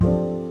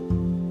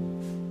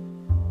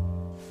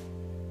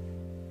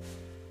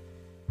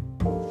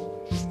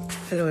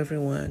Hello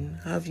everyone,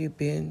 how have you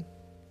been?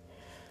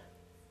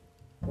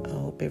 I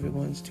hope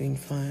everyone's doing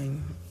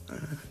fine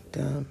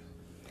and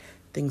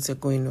things are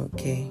going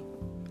okay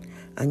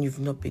and you've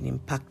not been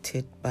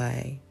impacted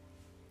by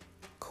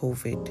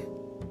COVID.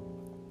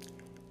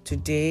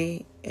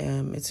 Today,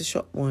 it's a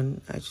short one.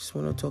 I just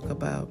want to talk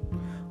about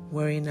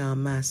wearing our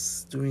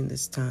masks during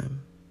this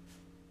time.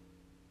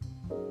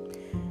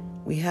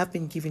 We have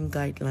been given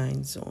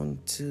guidelines on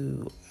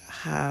to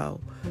how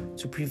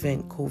to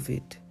prevent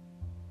COVID.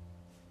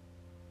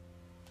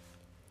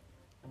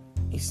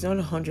 It's not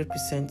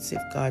 100%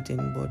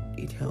 safeguarding, but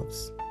it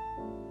helps.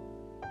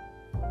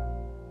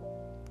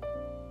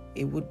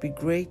 It would be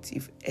great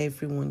if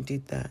everyone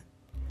did that.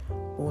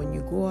 But when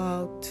you go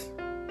out,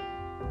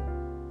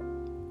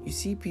 you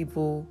see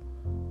people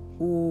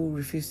who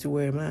refuse to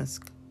wear a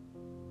mask.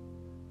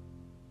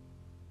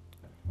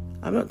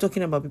 I'm not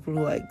talking about people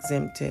who are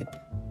exempted.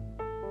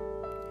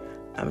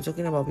 I'm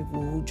talking about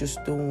people who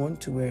just don't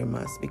want to wear a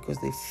mask because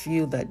they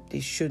feel that they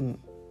shouldn't.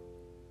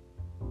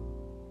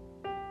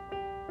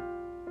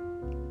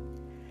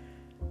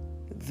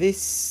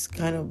 This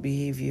kind of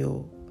behavior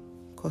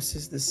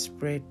causes the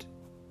spread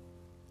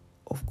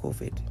of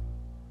COVID.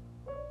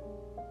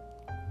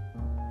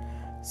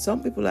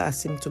 Some people are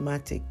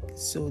asymptomatic,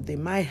 so they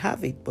might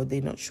have it, but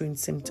they're not showing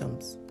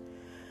symptoms.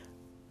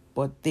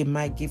 But they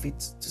might give it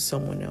to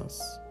someone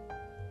else.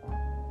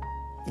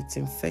 It's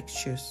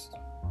infectious.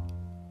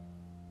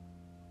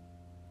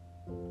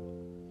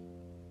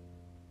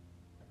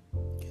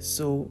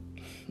 So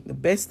the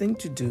best thing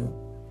to do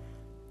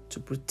to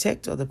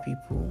protect other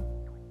people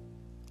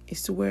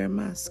is to wear a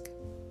mask.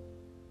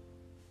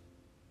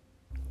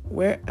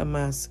 Wear a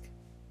mask.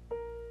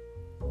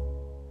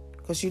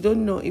 Because you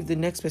don't know if the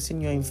next person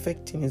you're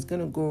infecting is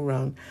going to go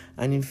around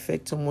and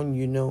infect someone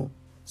you know,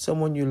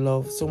 someone you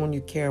love, someone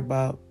you care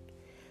about,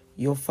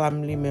 your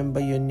family member,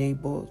 your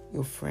neighbor,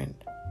 your friend.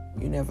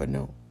 You never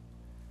know.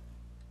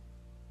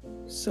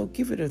 So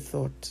give it a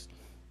thought.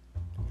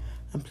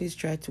 And please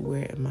try to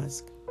wear a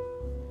mask.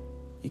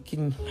 You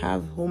can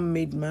have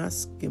homemade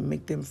masks. You can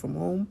make them from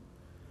home.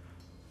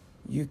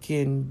 You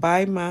can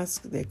buy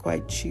masks. They're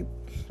quite cheap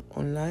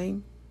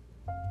online.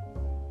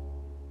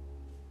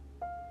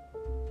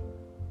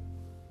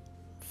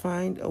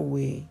 Find a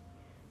way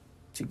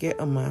to get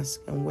a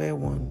mask and wear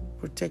one.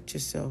 Protect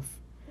yourself.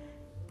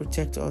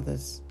 Protect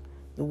others.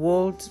 The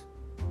world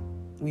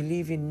we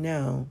live in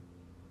now,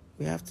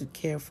 we have to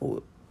care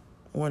for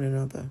one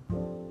another.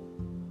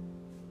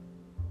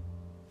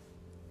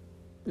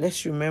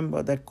 Let's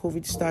remember that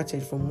COVID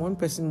started from one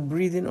person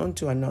breathing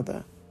onto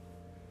another.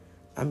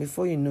 And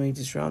before you know it,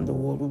 it's around the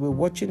world. We were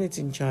watching it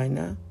in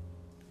China.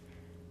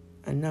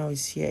 And now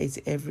it's here. It's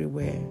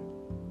everywhere.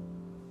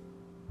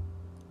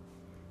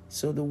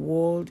 So the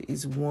world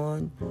is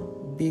one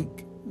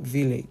big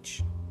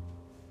village.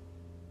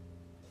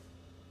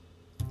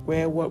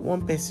 Where what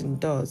one person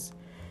does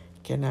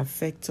can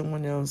affect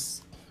someone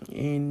else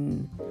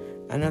in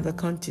another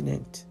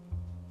continent.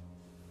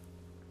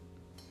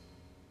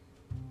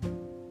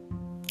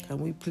 Can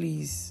we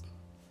please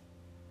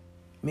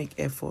make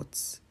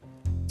efforts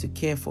to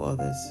care for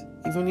others,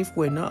 even if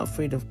we're not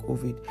afraid of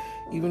COVID,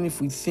 even if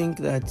we think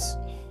that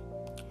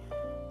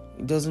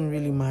it doesn't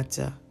really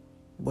matter.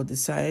 But the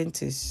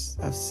scientists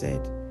have said,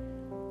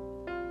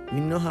 we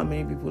know how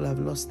many people have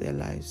lost their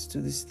lives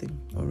to this thing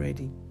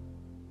already.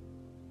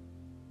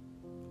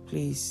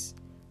 Please,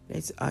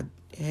 let's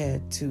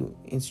adhere to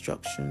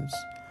instructions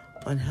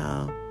on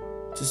how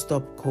to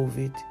stop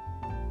COVID.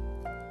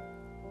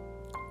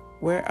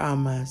 Wear our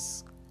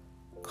masks,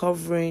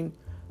 covering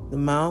the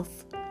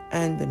mouth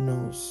and the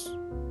nose.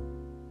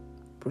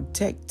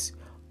 Protect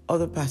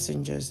other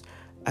passengers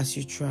as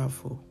you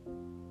travel.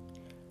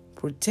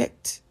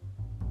 Protect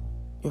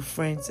your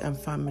friends and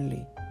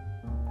family.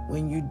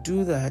 When you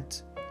do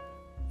that,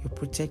 you're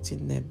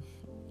protecting them.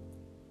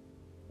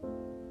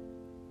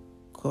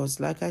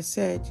 Because like I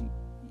said,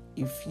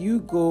 if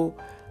you go,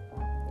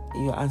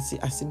 you're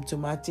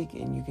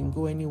asymptomatic and you can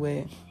go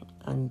anywhere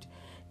and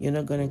you're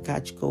not going to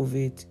catch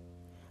COVID.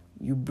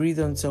 You breathe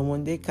on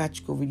someone, they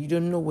catch COVID. You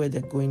don't know where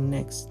they're going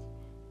next.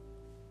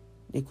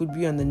 They could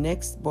be on the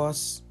next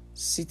bus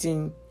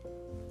sitting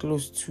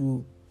close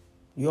to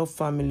your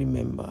family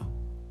member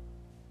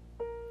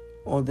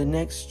or the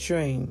next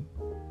train.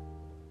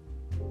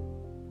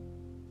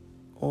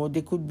 Or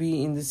they could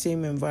be in the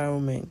same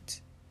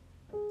environment.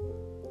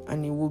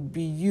 And it would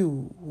be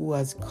you who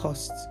has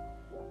caused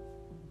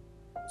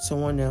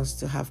someone else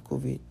to have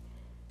COVID.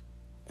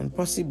 And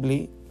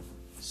possibly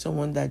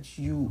someone that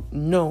you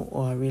know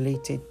or are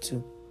related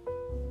to.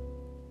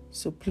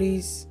 So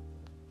please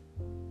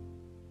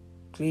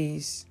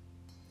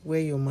wear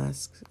your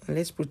mask and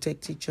let's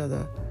protect each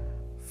other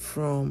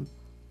from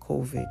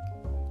COVID.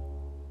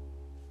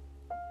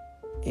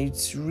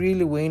 It's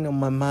really weighing on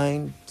my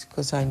mind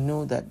because I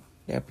know that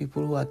there are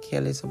people who are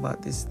careless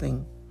about this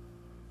thing.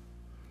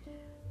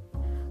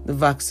 The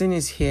vaccine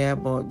is here,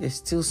 but there's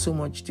still so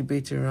much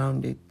debate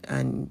around it,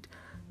 and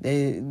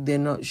they're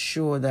not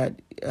sure that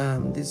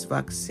this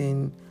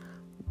vaccine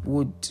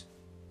would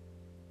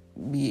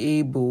be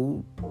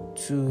able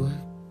to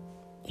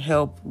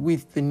help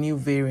with the new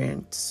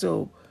variant.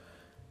 So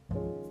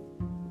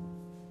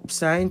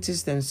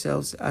scientists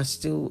themselves are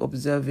still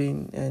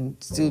observing and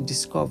still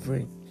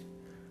discovering.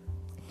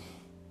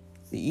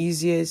 The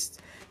easiest,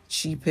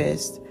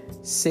 cheapest,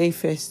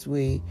 safest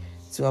way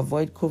to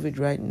avoid COVID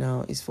right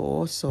now is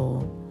for us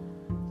all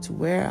to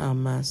wear our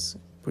masks,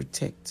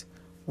 protect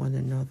one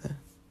another.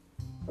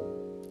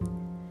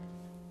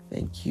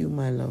 Thank you,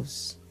 my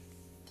loves.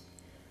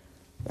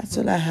 That's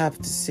all I have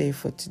to say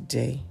for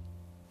today.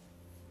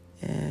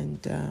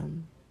 And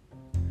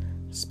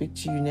speak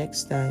to you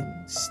next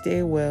time.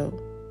 Stay well,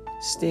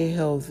 stay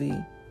healthy,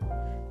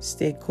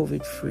 stay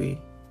COVID-free.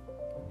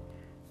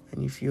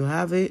 And if you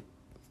have it,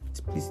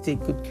 please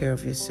take good care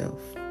of yourself.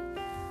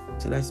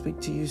 Till I speak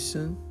to you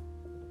soon,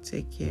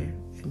 take care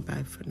and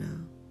bye for now.